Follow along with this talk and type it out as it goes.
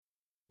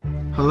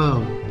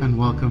Hello, and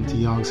welcome to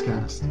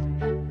YoGPoD.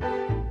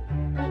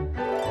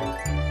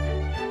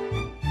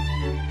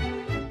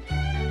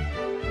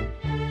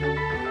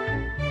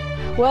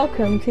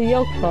 Welcome to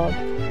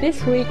YoGPoD.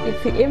 This week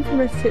it's the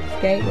infamous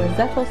Sipsgate where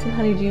Zathos and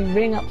Honeydew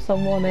ring up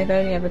someone they've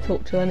only ever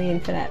talked to on the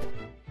internet.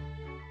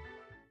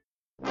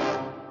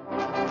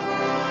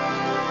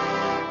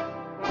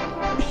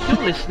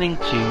 You're listening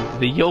to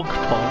the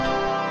YoGPoD.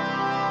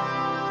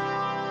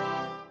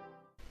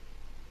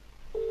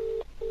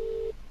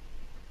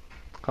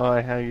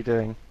 Hi, how are you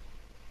doing?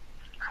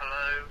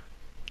 Hello.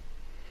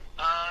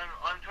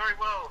 I'm very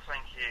well,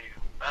 thank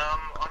you.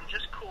 I'm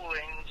just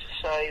calling to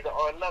say that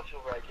I love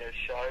your radio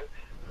show.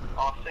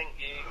 I think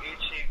you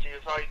two do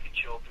a very good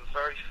job. You're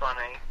very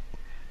funny,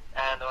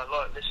 and I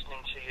like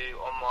listening to you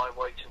on my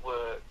way to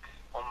work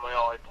on my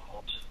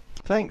iPod.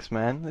 Thanks,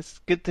 man. It's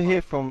good to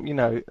hear from,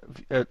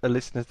 a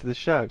listener to the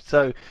show.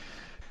 So,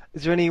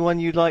 is there anyone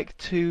you'd like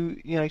to,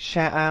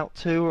 shout out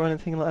to or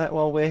anything like that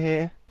while we're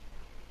here?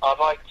 I'd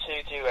like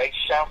to do a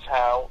shout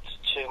out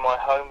to my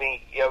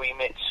homie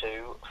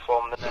Yoimitsu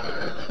from the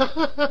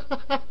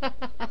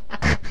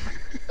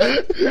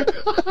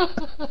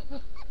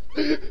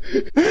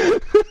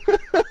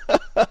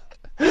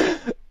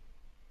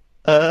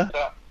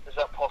Is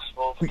that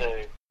possible to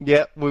do?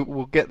 Yeah,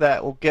 we'll get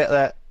that. We'll get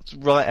that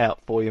right out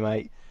for you,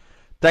 mate.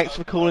 Thanks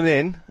for calling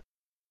in.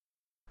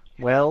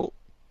 Well,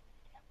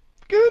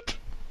 good.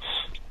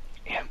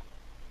 Yeah.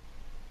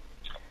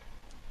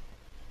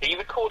 Are you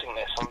recording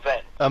this on Ven?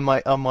 I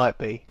might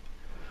be.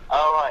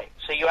 Alright,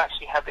 so you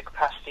actually have the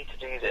capacity to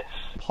do this?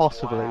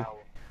 Possibly. Wow.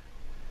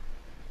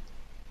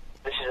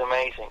 This is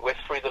amazing. We're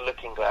through the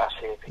looking glass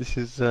here. This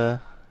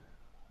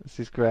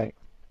is great.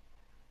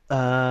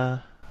 How's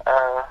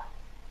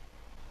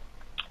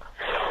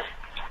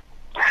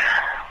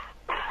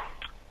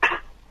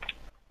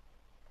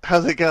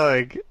it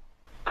going?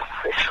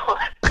 It's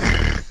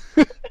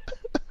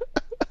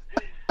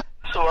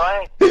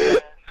alright.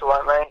 It's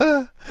alright,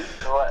 mate.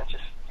 It's alright.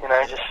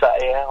 Just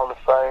sat here on the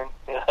phone,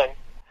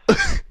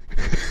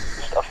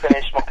 I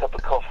finished my cup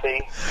of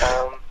coffee.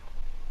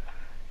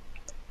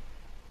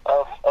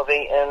 I've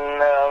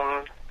eaten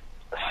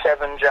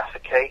 7 Jaffa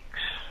cakes.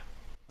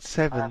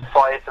 7?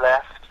 5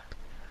 left.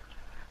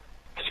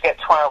 Because you get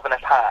 12 in a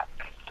pack.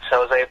 So I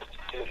was able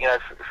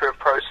to, through a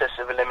process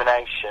of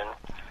elimination,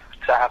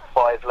 because I have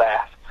 5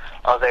 left,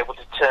 I was able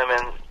to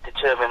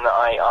determine that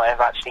I have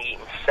actually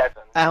eaten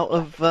 7. Out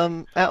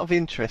of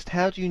interest,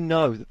 how do you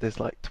know that there's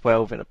like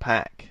 12 in a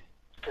pack?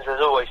 Because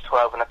there's always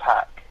 12 in a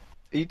pack.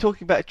 Are you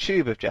talking about a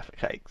tube of Jaffa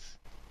cakes?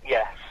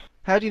 Yes.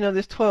 How do you know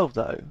there's 12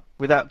 though,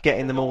 without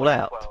getting them all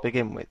out 12. to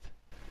begin with?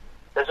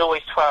 There's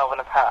always 12 in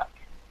a pack.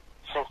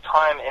 Since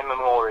time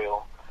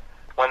immemorial,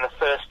 when the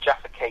first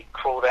Jaffa cake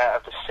crawled out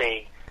of the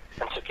sea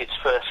and took its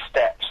first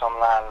steps on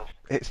land.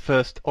 Its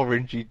first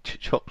orangey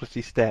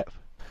chocolatey step.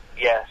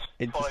 Yes.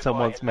 Into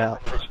someone's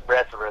mouth. Its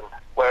brethren,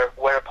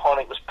 whereupon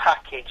it was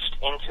packaged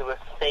into a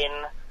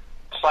thin,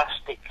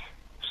 plastic,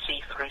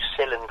 see-through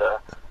cylinder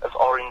of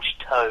orange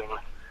tone.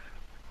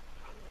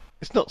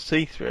 It's not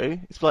see-through.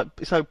 It's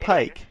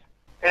opaque.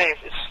 It is.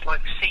 It's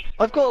like see-through.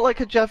 I've got like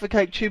a Jaffa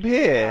cake tube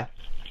here.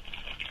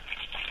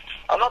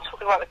 I'm not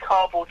talking about the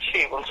cardboard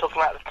tube. I'm talking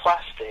about the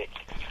plastic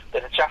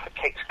that the Jaffa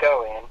cakes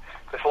go in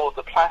before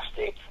the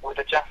plastic with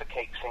the Jaffa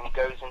cakes in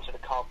goes into the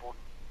cardboard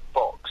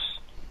box.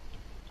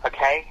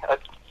 Okay?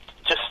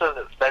 Just so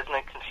that there's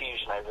no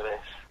confusion over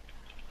this.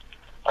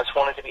 I just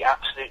wanted to be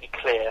absolutely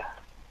clear.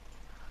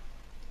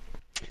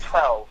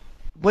 12.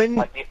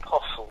 Like the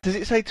apostle. Does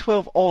it say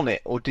 12 on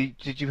it, or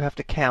did you have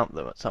to count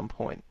them at some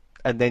point,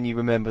 and then you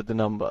remembered the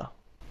number?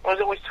 Well,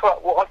 there's always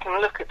 12. Well, I can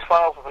look at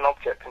 12 of an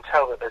object and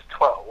tell that there's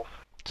 12.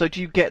 So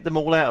do you get them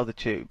all out of the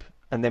tube,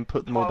 and then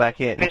put them all back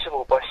in? It's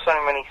visible by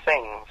so many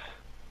things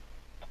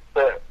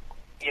that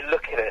you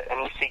look at it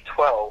and you see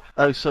 12.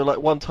 Oh, so like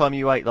one time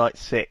you ate like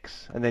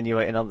 6, and then you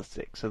ate another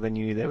 6, so then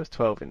you knew there was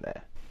 12 in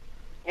there?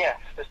 Yes,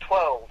 there's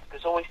 12.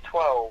 There's always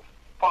 12.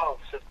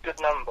 12's a good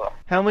number.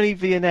 How many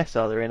VNS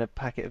are there in a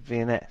packet of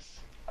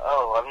VNS?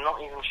 Oh, I'm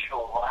not even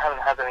sure. I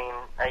haven't had any in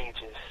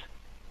ages.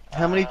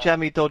 How many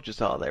Jammy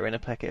Dodgers are there in a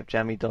packet of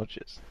Jammy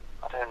Dodgers?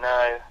 I don't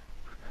know.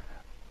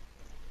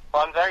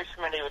 I'm very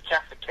familiar with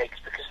Jaffa cakes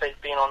because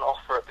they've been on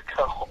offer at the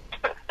co-op.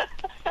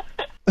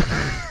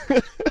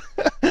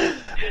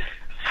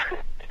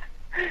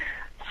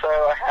 So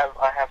I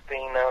have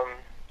been.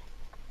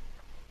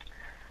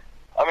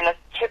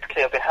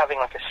 Typically I've been having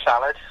like a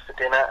salad for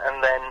dinner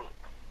and then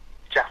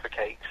Jaffa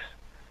cakes.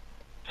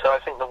 So I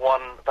think the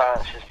one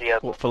balances the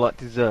other. What, for like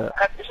dessert?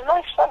 It's a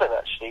nice salad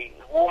actually.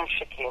 Warm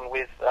chicken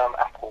with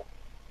apple.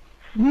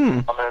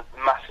 On a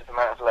massive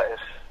amount of lettuce.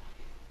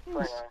 Very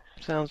nice.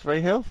 Sounds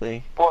very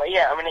healthy. Well,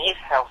 yeah, it is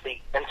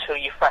healthy until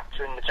you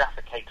factor in the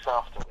Jaffa cakes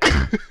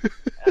afterwards.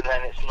 And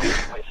then it's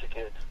not quite so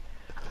good.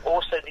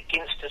 Also, the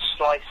Ginster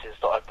slices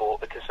that I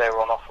bought because they were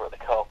on offer at the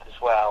co-op as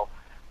well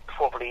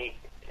probably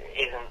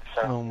isn't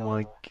so... Oh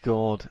my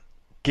god.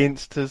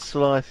 Ginster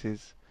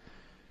slices.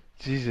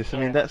 Jesus, I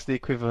mean, that's the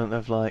equivalent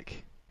of,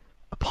 like,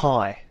 a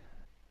pie.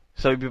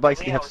 So you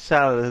basically have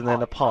salad and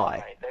then a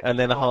pie. They're and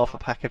then just half a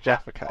pack of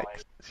Jaffa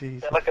cakes. They're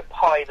like a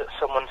pie that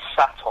someone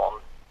sat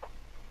on,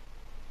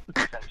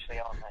 essentially,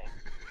 aren't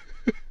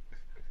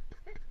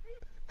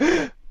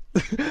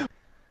they?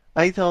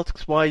 Eight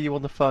asks, why are you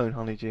on the phone,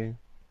 Honeydew?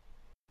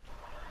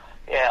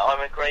 Yeah, I'm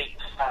a great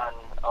fan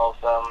of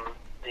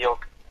the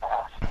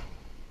YoGPoD,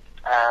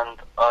 and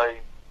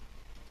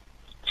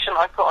shouldn't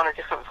I put on a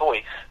different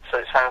voice so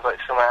it sounds like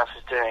someone else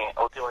is doing it,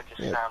 or do I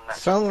just sound natural?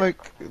 Sound like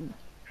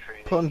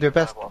put on the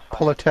best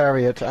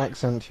proletariat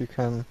accent you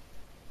can.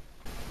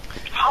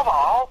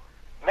 Hello,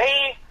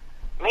 me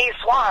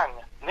Swan.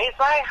 Me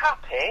very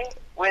happy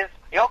with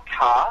your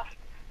cast.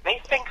 Me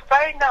think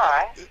very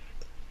nice.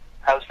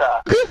 How's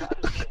that?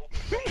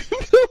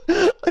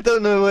 I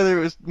don't know whether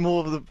it was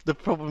more of the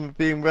problem of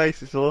being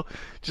racist or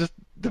just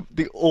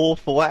the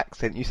awful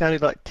accent. You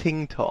sounded like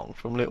Ting Tong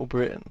from Little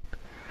Britain.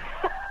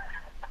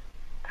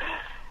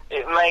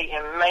 It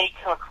may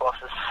come across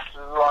as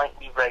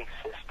slightly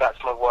racist. That's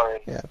my worry.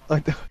 Yeah. I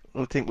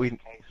think we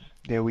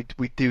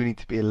do need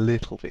to be a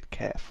little bit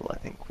careful, I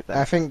think, with that.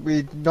 I think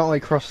we not only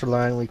crossed the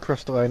line, we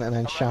crossed the line and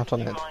then shout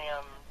on it. My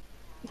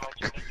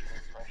Jamaican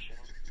impression,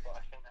 but I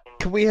think that-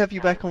 Can we have you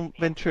back on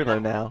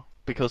Ventrilo now?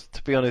 Because,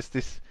 to be honest,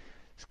 this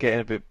is getting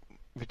a bit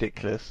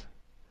ridiculous.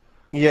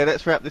 Yeah,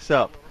 let's wrap this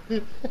up.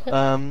 Thank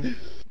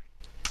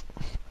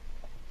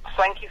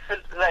you for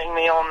letting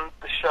me on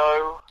the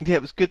show. Yeah,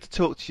 it was good to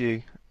talk to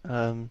you.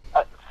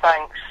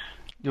 Thanks.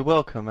 You're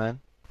welcome, man.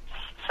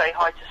 Say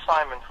hi to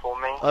Simon for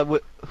me.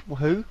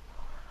 Who?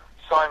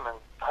 Simon,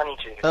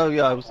 Honeydew. Oh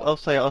yeah,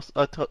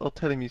 I'll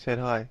tell him you said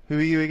hi. Who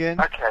are you again?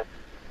 Okay.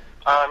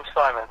 I'm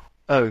Simon.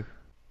 Oh,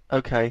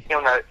 okay.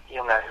 He'll know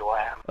who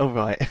I am. Oh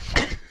right.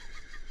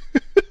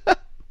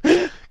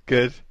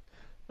 Good.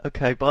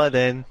 Okay, bye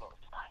then.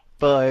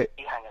 Bye.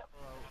 You hang up.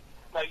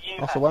 No, you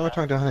Also, hang why am I up.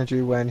 talking to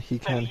Honeydew when he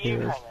No, can't you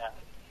hear us? hang up.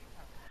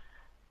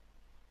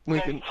 We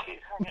No, can. you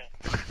hang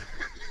up.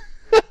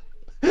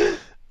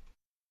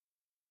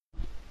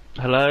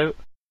 Hello?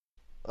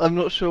 I'm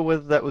not sure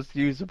whether that was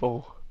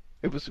usable.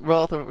 It was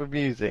rather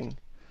amusing.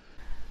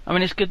 I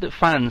mean, it's good that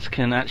fans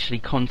can actually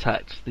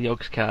contact the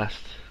YoGPoD.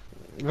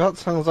 That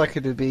sounds like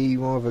it'd be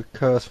more of a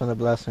curse than a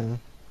blessing.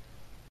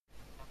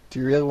 Do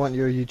you really want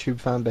your YouTube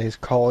fan base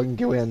calling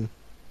you in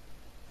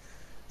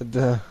at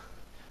the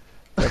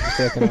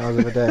second hours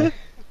of the day?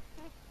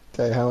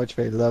 Tell you how much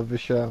they love the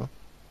show.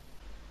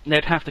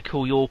 They'd have to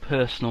call your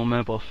personal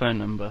mobile phone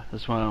number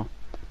as well,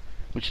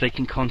 which they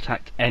can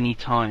contact any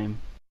time.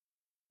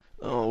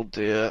 Oh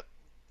dear.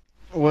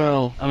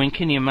 Well, I mean,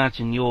 can you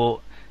imagine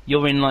you're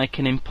in like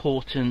an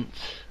important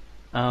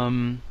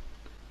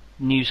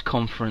news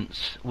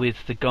conference with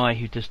the guy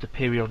who does the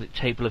periodic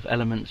table of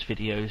elements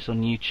videos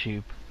on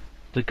YouTube,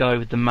 the guy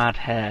with the mad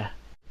hair.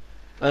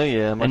 oh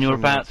yeah, And you're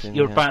about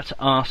to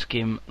ask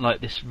him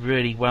like this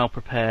really well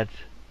prepared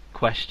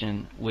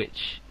question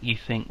which you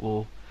think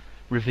will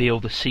reveal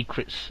the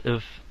secrets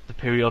of the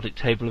periodic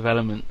table of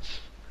elements,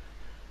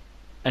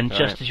 and Right.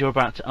 just as you're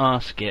about to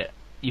ask it,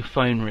 your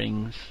phone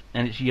rings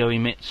and it's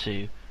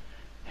Yoimitsu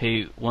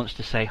who wants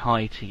to say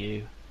hi to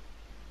you,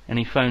 and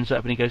he phones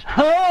up and he goes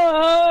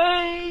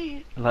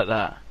hi like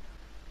that,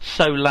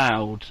 so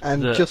loud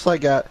And that just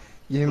like that,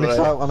 you miss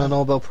Right. out on a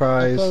Nobel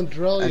Prize, phoned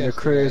Drill and your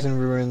yesterday. career's in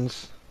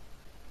ruins.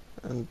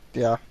 And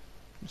yeah,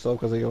 it's all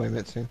because of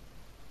Yoimitsu.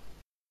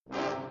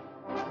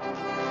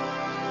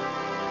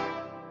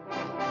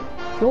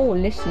 You're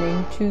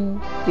listening to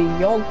the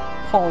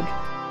YoGPoD.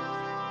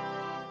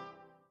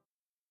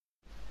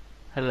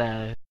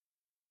 hello.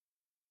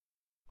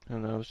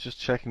 And I was just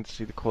checking to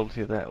see the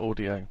quality of that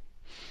audio.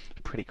 It's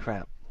pretty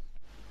crap.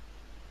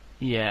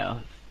 Yeah,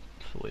 I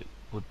thought it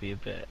would be a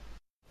bit.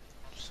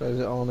 So is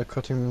it on the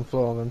cutting room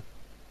floor then?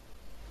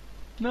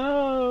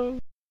 No.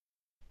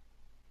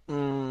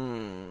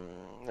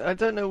 I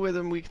don't know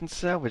whether we can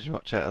salvage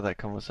much out of that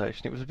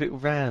conversation. It was a bit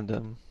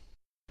random.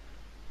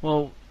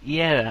 Well,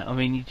 yeah, I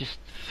mean, you just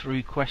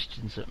threw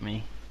questions at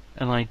me,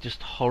 and I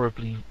just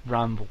horribly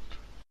rambled.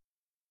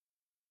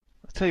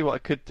 I'll tell you what I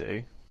could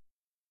do.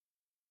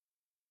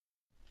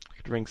 I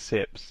could ring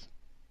Sips.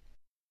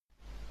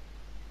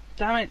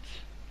 Damn it!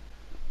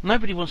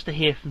 Nobody wants to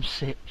hear from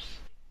Sips.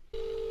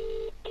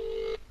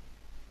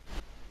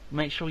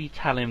 Make sure you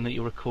tell him that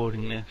you're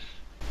recording this.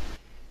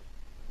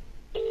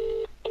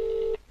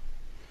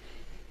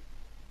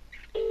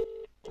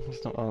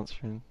 He's not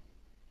answering.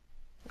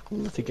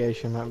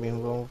 Litigation might be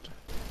involved.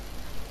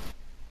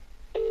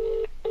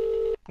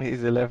 It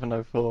is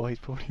 11:04. He's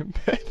probably in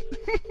bed.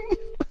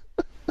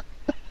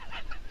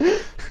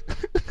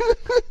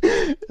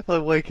 If I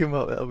wake him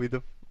up, that'll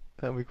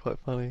be quite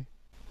funny.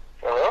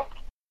 Hello?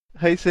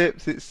 Hey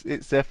Sips, it's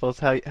Zephos.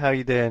 How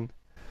you doing?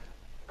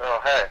 Oh,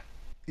 hey.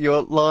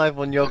 You're live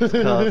on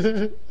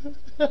YoGPoD.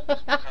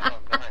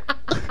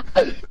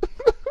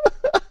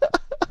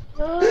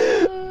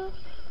 Oh,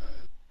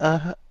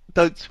 nice.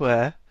 Don't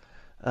swear.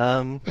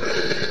 How's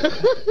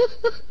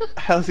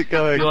it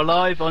going? You're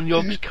live on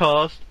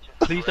YoGPoD.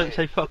 Please don't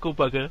say fuck or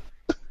bugger.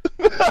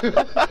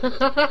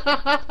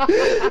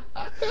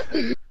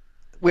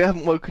 We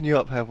haven't woken you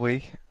up, have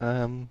we?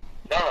 No.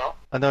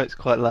 I know it's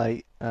quite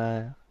late.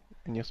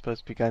 and you're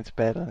supposed to be going to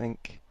bed, I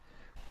think.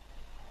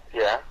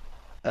 Yeah.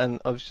 And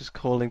I was just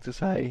calling to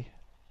say,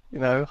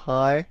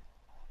 hi.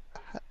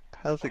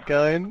 How's it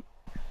going?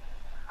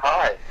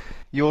 Hi.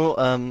 You're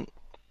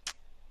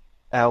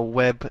our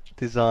web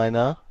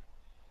designer.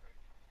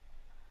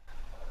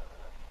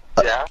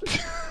 Yeah.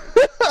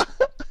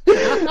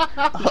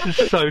 This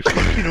is so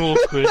fucking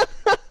awkward.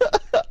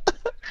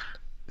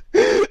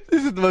 This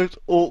is the most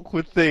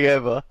awkward thing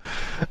ever.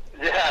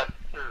 Yeah.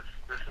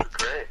 This is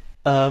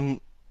great.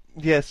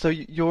 Yeah. So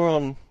you're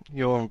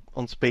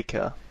on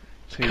speaker.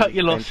 Cut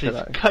your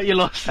losses. Cut your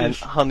losses. And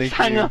Honeydew.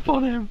 Just hang up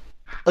on him.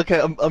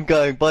 Okay, I'm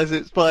going. Bye,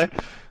 Zips. Bye.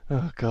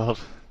 Oh God,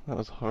 that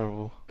was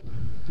horrible.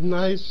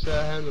 Nice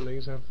handling,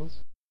 Zephos.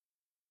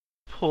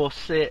 Poor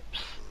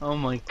Sips. Oh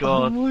my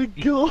God. Oh my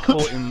You God.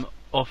 caught him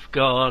off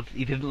guard.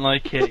 He didn't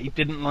like it. He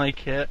didn't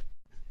like it.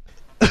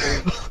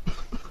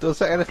 Does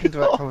that anything to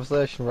that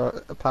conversation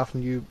apart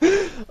from you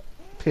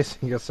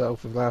pissing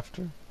yourself with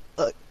laughter?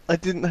 I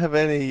didn't have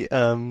any.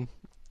 I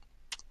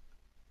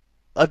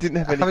didn't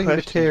have any Having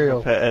questions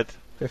material prepared.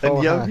 And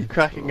beforehand Yogi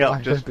cracking up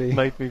might just be-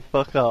 made me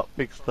fuck up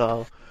big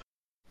style.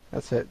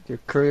 That's it. Your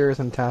career is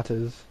in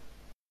tatters.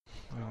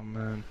 Oh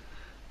man.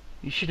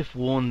 You should have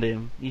warned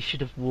him. You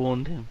should have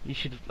warned him. You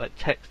should have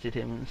texted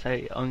him and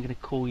say, "I'm gonna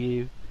call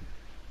you."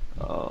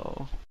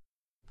 Oh.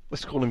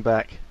 Let's call him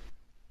back.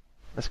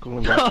 Let's call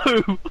him back.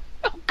 No!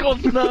 Oh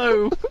God,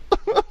 no!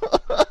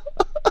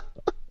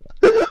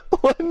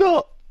 Why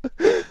not?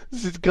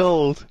 This is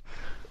gold.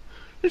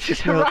 This is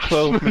It's now 12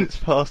 harassment. minutes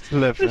past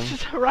 11. This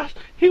is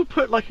He'll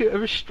put a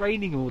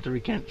restraining order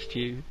against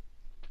you.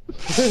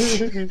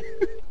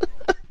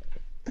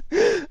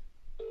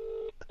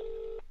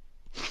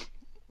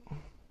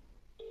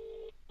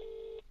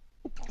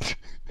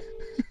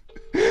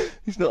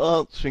 He's not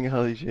answering,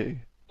 Honeydew.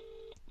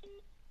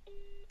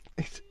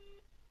 It's...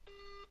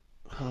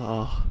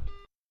 Oh.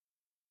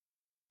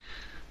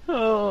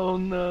 Oh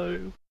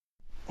no.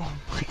 Oh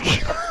my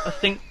God. I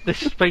think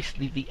this is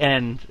basically the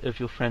end of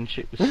your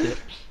friendship with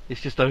Sips.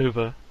 It's just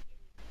over.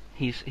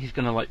 He's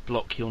gonna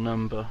block your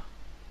number.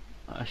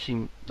 I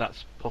assume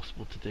that's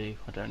possible to do.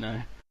 I don't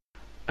know.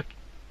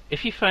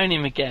 If you phone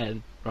him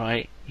again,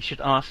 right, you should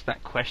ask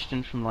that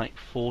question from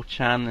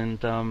 4chan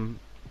and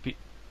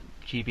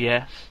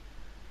GBS.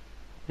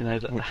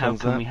 Which how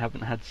one's come that? we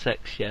haven't had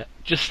sex yet?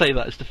 Just say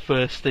that as the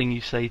first thing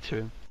you say to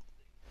him.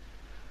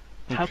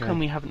 How Okay. come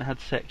we haven't had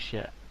sex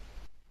yet?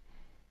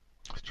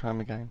 Let's try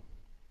him again.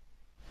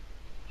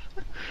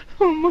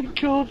 Oh my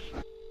God.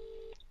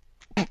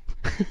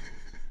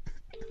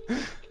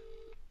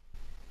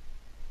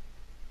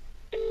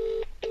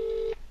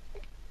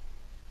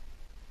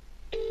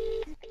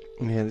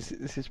 Yeah,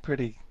 this is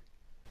pretty...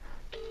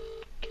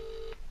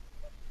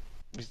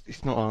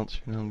 It's not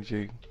answering,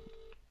 Honeydew.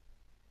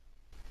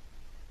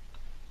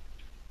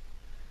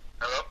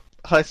 Hello?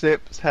 Hi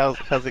Sips,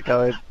 how's it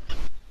going?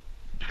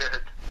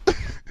 Good.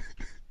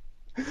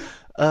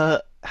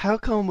 How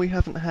come we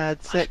haven't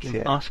had sex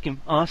yet? Ask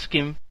him.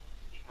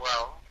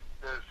 Well,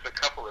 there's a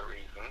couple of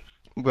reasons,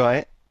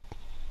 Right.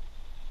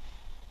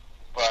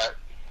 but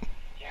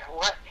yeah,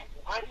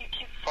 why do you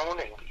keep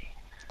phoning me?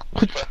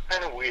 That's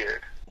kind of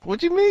weird. What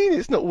do you mean?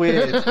 It's not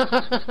weird.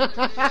 I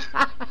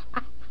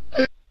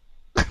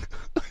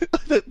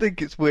don't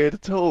think it's weird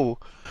at all.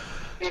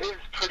 It is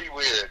pretty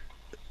weird.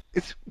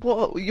 It's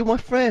what? You're my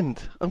friend.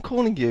 I'm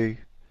calling you.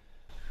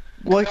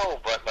 Why? No,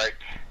 but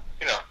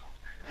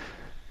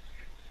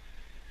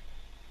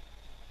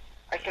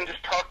I can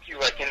just talk to you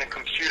in a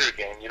computer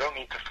game. You don't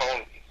need to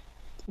phone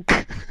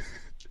me.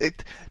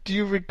 Do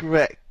you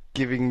regret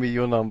giving me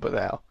your number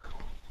now?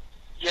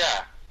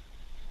 Yeah,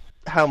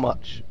 How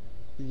much?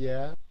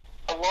 Yeah.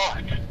 a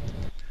lot.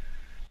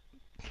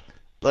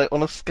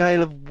 On a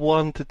scale of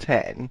 1 to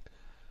 10,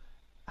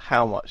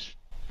 how much?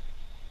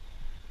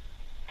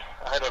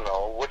 I don't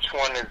know which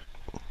one is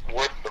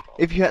worth the most.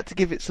 If you had to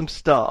give it some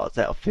stars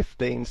out of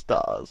 15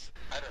 stars.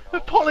 I don't know.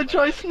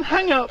 Apologise and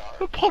hang up.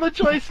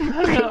 Apologise and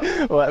hang up.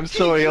 Alright, I'm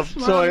sorry, Jesus,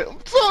 I'm man. sorry,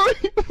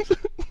 I'm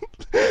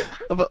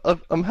sorry!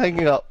 I'm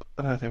hanging up.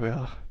 Oh, there we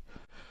are.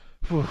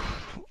 Whew.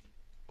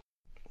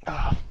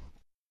 Ah.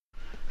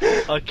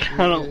 I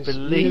cannot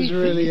believe He's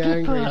really that you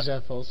did angry, that.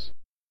 Zephos.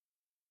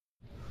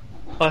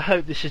 I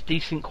hope this is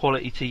decent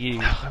quality to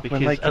use, We're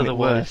because making it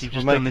otherwise worse. you've We're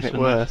just done making this it for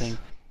worse. nothing.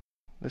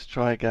 Let's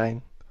try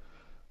again.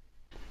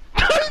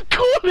 Don't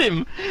call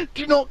him!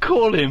 Do not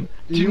call him!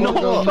 Do You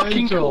not are fucking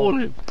mental. call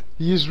him!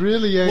 He's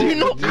really angry.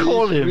 not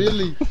call him.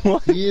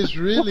 He is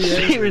really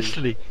angry.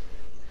 Seriously!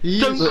 He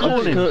Don't is Look, call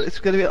I'm him. Gonna, it's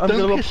gonna be. I'm Don't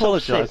gonna piss off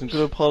apologise. I'm Sips.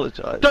 gonna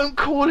apologise. Don't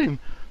call him!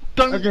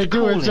 Don't Okay, do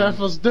call it, him!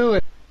 Zephos, do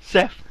it.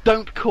 Zeph,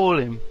 don't call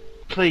him!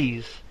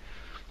 Please.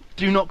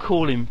 Do not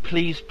call him.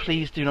 Please,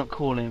 please do not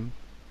call him.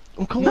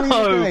 I'm calling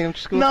No. you again. I'm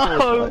just gonna No.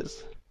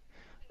 apologise.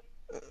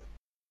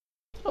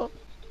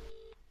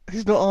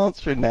 He's not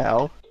answering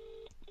now.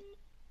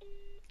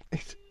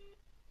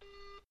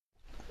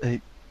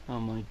 Oh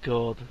my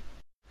God.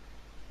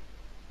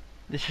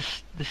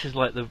 This is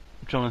like the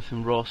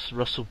Jonathan Ross,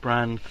 Russell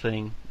Brand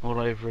thing all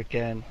over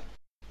again.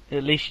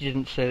 At least you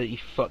didn't say that you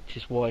fucked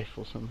his wife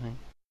or something.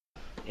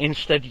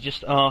 Instead, you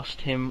just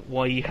asked him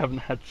why you haven't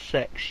had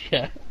sex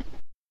yet.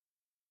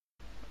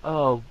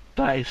 Oh,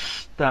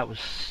 that was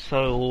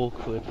so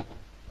awkward.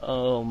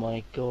 Oh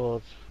my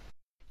god.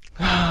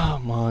 Oh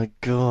my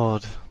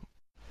god.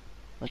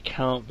 I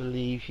can't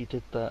believe you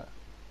did that.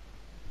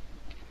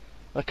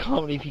 I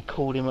can't believe you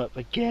called him up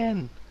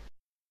again.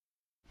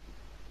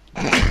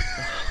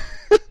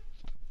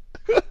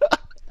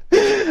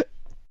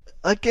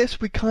 I guess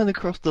we kind of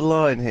crossed the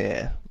line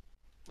here.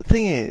 The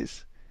thing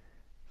is,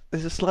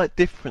 there's a slight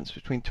difference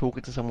between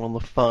talking to someone on the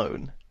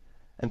phone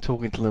and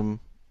talking to them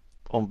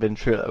on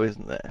Ventrilo,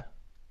 isn't there?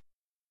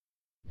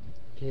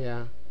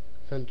 Yeah.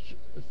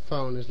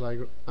 Phone is like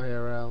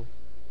IRL.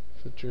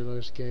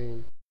 Ventrilo's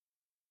game.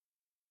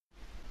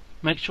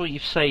 Make sure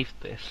you've saved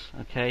this,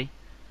 okay?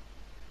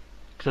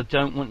 Because I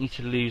don't want you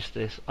to lose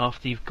this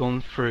after you've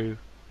gone through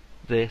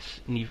this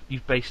and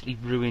you've basically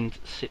ruined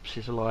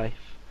Sips'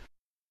 life.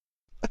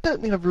 I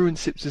don't think I've ruined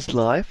Sips'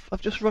 life.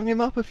 I've just rung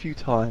him up a few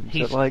times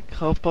at like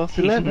 11:30.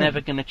 He's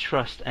never going to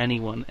trust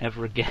anyone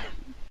ever again.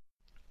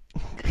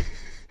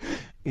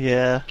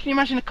 Yeah. Can you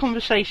imagine a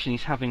conversation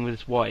he's having with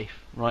his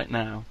wife right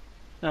now?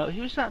 Oh,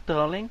 who's that,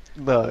 darling?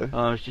 No.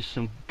 Oh, it's just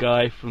some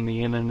guy from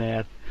the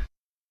internet.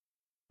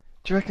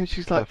 Do you reckon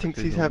she's like thinks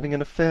he's having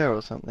an affair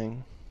or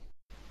something?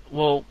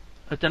 Well,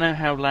 I don't know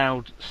how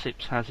loud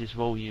Sips has his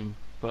volume,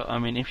 but I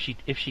mean, if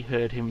she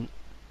heard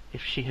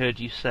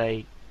you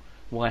say,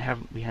 "Why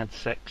haven't we had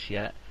sex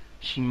yet?"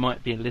 she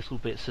might be a little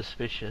bit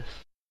suspicious.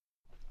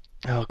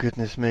 Oh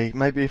goodness me!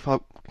 Maybe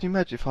can you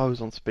imagine if I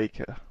was on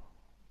speaker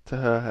to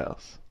her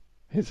house,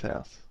 his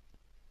house?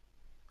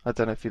 I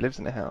don't know if he lives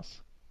in a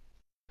house.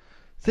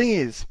 Thing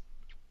is,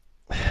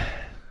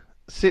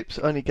 Sips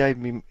only gave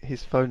me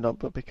his phone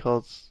number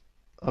because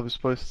I was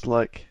supposed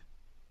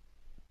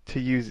to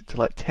use it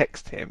to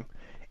text him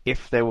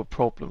if there were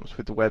problems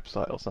with the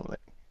website or something.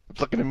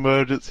 It's like an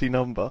emergency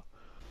number.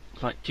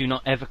 Like, do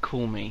not ever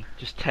call me.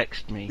 Just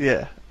text me.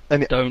 Yeah,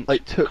 and Don't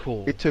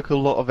call. It took a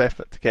lot of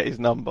effort to get his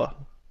number.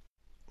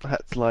 I had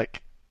to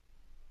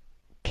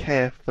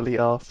carefully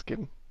ask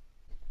him.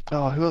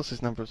 Oh, who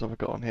else's number have I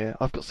got on here?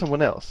 I've got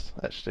someone else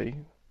actually.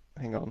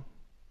 Hang on.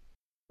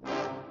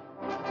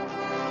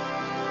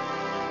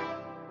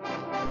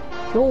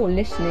 You're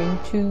listening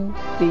to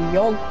the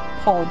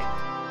YoGPoD.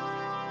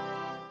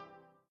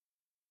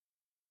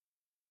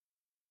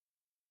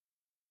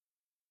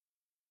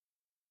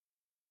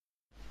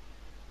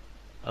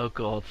 Oh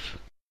god.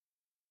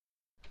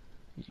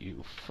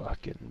 You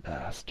fucking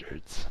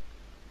bastards.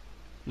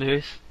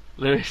 Lewis?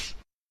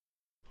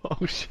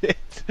 Oh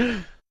shit!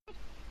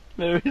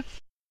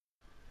 Lewis?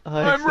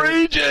 I'm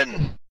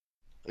raging!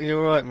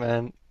 You're right,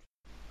 man.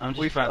 I'm just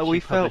We about to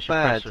felt publish a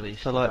press bad release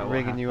for about what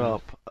ringing you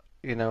happened.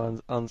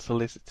 up,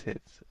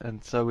 unsolicited,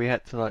 and so we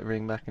had to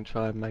ring back and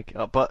try and make it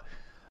up. But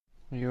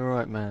you're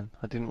right, man.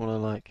 I didn't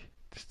want to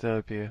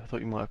disturb you. I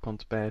thought you might have gone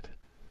to bed.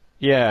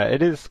 Yeah,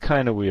 it is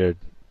kind of weird,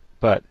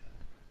 but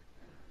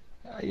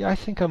I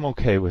think I'm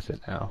okay with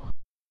it now.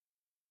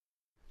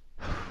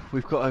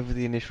 We've got over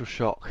the initial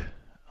shock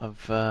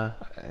of. I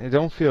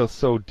don't feel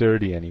so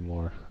dirty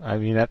anymore. I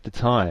mean, at the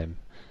time,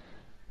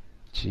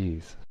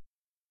 jeez.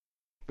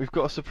 We've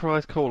got a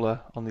surprise caller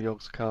on the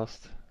Yogscast.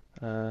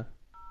 Hang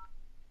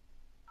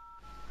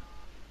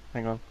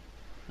on.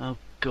 Oh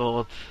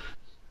god.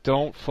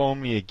 Don't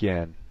phone me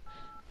again.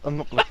 I'm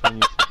not going to phone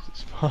you.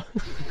 It's fine.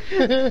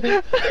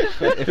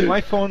 If my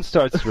phone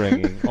starts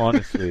ringing,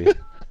 honestly.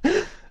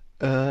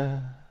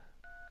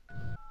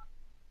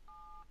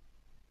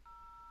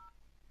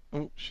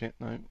 Oh shit!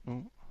 No.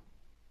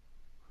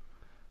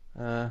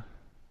 Oh.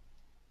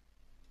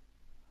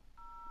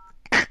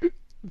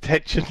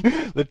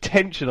 The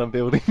tension I'm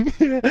building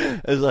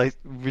as I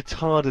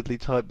retardedly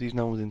type these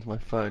numbers into my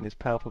phone is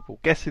palpable.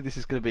 Guess who this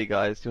is going to be,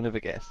 guys? You'll never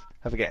guess.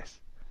 Have a guess.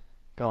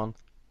 Go on.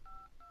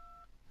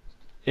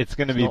 It's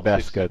going to It's be not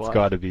Beska. 55. It's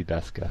got to be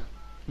Beska.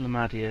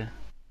 Lamadia.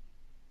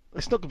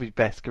 It's not going to be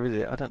Beska, is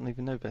it? I don't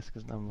even know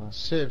Beska's number.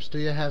 Sips, do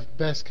you have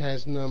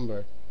Beska's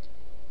number?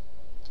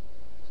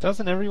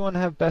 Doesn't everyone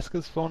have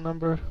Beska's phone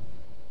number?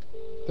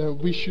 Then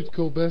we should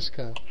call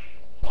Beska.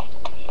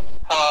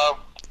 Hello.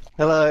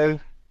 Hello.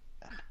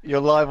 You're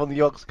live on the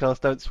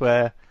Yogscast. Don't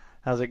swear.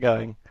 How's it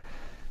going?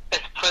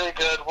 It's pretty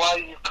good. Why are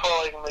you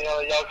calling me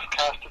on a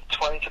Yogscast at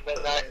 20 to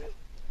midnight?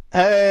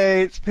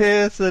 Hey, it's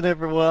Pearson,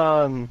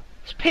 everyone.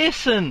 It's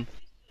Pearson!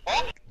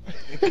 What?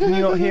 Can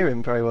you not hear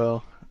him very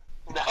well?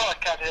 No, I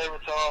can't hear him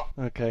at all.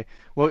 Okay.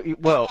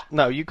 Well,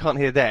 no, you can't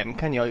hear them,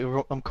 can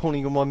you? I'm calling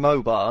you on my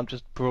mobile. I'm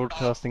just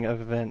broadcasting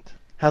over vent.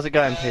 How's it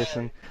going,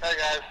 Pearson? Hey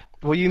guys.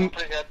 Well, I'm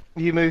pretty good.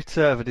 you moved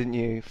server, didn't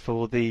you,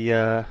 for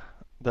the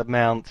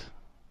mount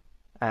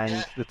and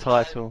Yeah. the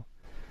title?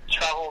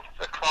 Travelled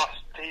across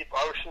deep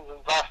oceans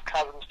and vast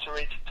chasms to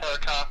reach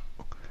Turkar.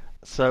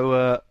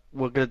 So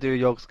we're gonna do a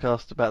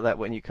Yogscast about that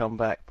when you come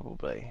back,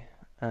 probably,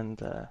 and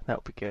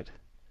that'll be good.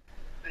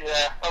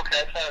 Yeah,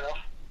 okay, fair enough.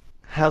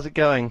 How's it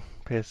going,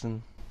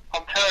 Pearson?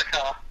 On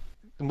Turkar,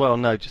 Well,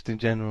 no, just in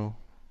general.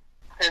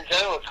 in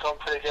general it's gone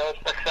pretty good,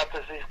 except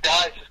as these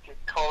guys just keep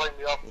calling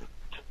me up to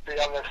be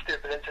on their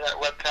stupid internet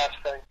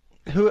webcast thing.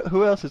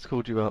 Who else has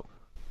called you up?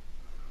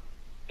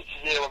 It's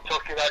you, I'm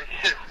talking about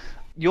you.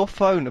 Your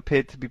phone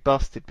appeared to be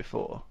busted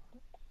before.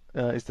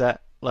 Is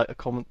that like a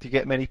common? Do you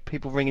get many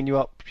people ringing you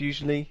up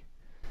usually?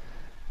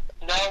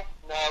 No.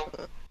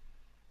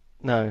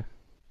 No.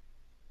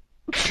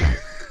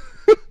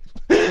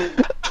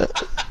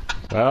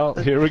 Well,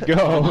 here we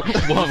go.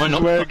 Why am I This is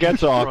not where it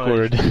gets fucking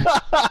awkward.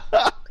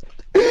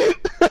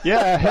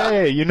 Yeah,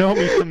 hey, you know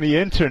me from the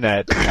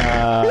internet.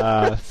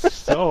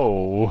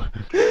 So...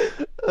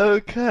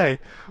 Okay.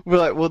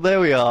 Right. Well, there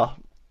we are.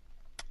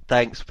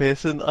 Thanks,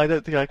 Pearson. I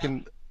don't think I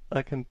can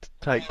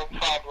take. No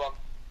problem.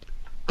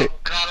 I'm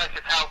glad I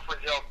could help with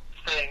your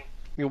thing.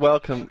 You're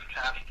welcome.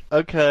 Cast.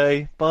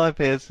 Okay. Bye,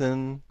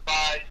 Pearson.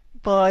 Bye.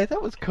 Bye.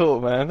 That was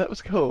cool, man. That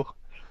was cool.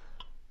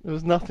 There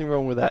was nothing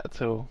wrong with that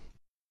at all.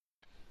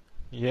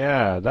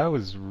 Yeah, that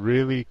was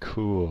really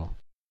cool.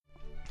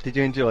 Did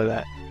you enjoy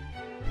that?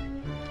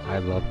 I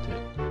loved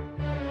it.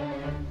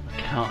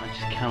 I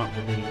just cannot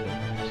believe it.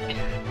 I just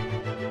can't.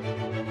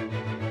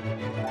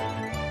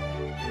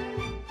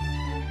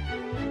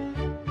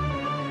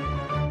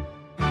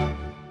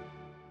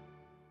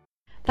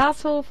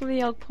 That's all from the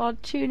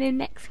YoGPod. Tune in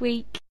next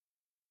week.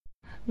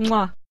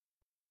 Mwah.